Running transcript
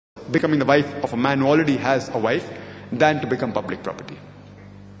becoming the wife of a man who already has a wife than to become public property.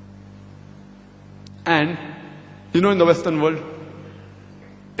 And, you know, in the Western world,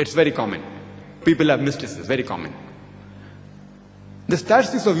 it's very common. People have mistresses, very common. The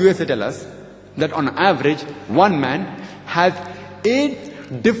statistics of USA tell us that on average, one man has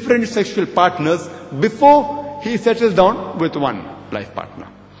 8 different sexual partners before he settles down with one life partner.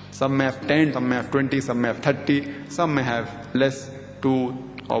 Some may have 10, some may have 20, some may have 30, some may have less, 2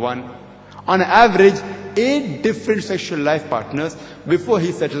 or 1. On average, 8 different sexual life partners before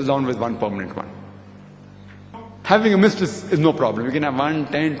he settles down with one permanent one. Having a mistress is no problem. You can have 1,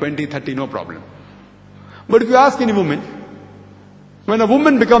 10, 20, 30, no problem. But if you ask any woman, when a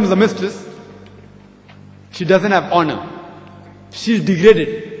woman becomes a mistress, she doesn't have honor. She is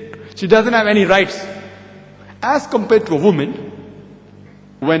degraded. She doesn't have any rights. As compared to a woman,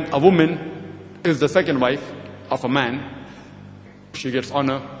 when a woman is the second wife of a man, she gets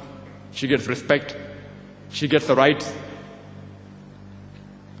honor, she gets respect, she gets the rights.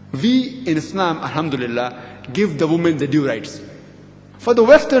 We in Islam, alhamdulillah, give the woman the due rights. For the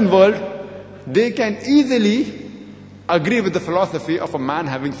Western world, they can easily agree with the philosophy of a man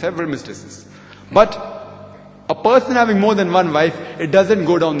having several mistresses. But a person having more than one wife, it doesn't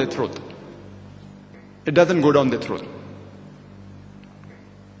go down their throat. It doesn't go down their throat.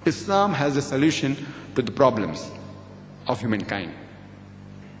 Islam has a solution to the problems of humankind.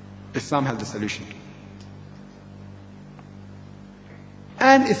 Islam has the solution.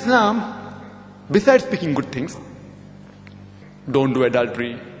 And Islam, besides speaking good things, don't do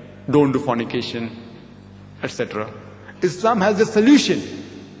adultery, don't do fornication, etc. Islam has a solution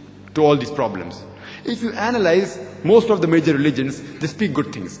to all these problems. If you analyze most of the major religions, they speak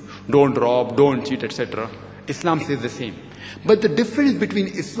good things. Don't rob, don't cheat, etc. Islam says the same. But the difference between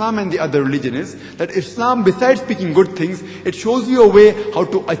Islam and the other religion is that Islam, besides speaking good things, it shows you a way how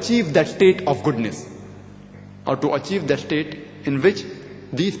to achieve that state of goodness. How to achieve that state in which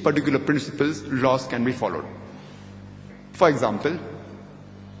these particular principles, laws can be followed. For example,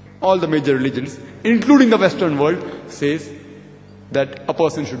 all the major religions, including the Western world, says that a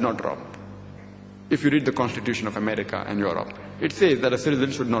person should not rob. If you read the Constitution of America and Europe, it says that a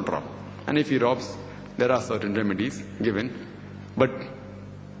citizen should not rob. And if he robs, there are certain remedies given, but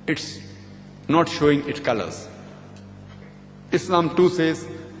it's not showing its colors. Islam too says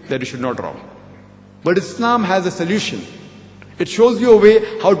that you should not rob. But Islam has a solution. It shows you a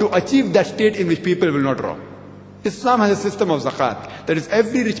way how to achieve that state in which people will not rob. Islam has a system of zakat. That is,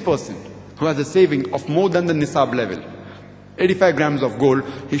 every rich person who has a saving of more than the nisab level, 85 grams of gold,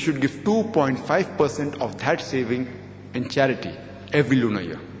 he should give 2.5% of that saving in charity every lunar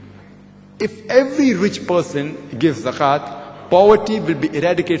year. If every rich person gives zakat, poverty will be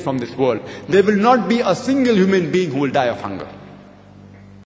eradicated from this world. There will not be a single human being who will die of hunger.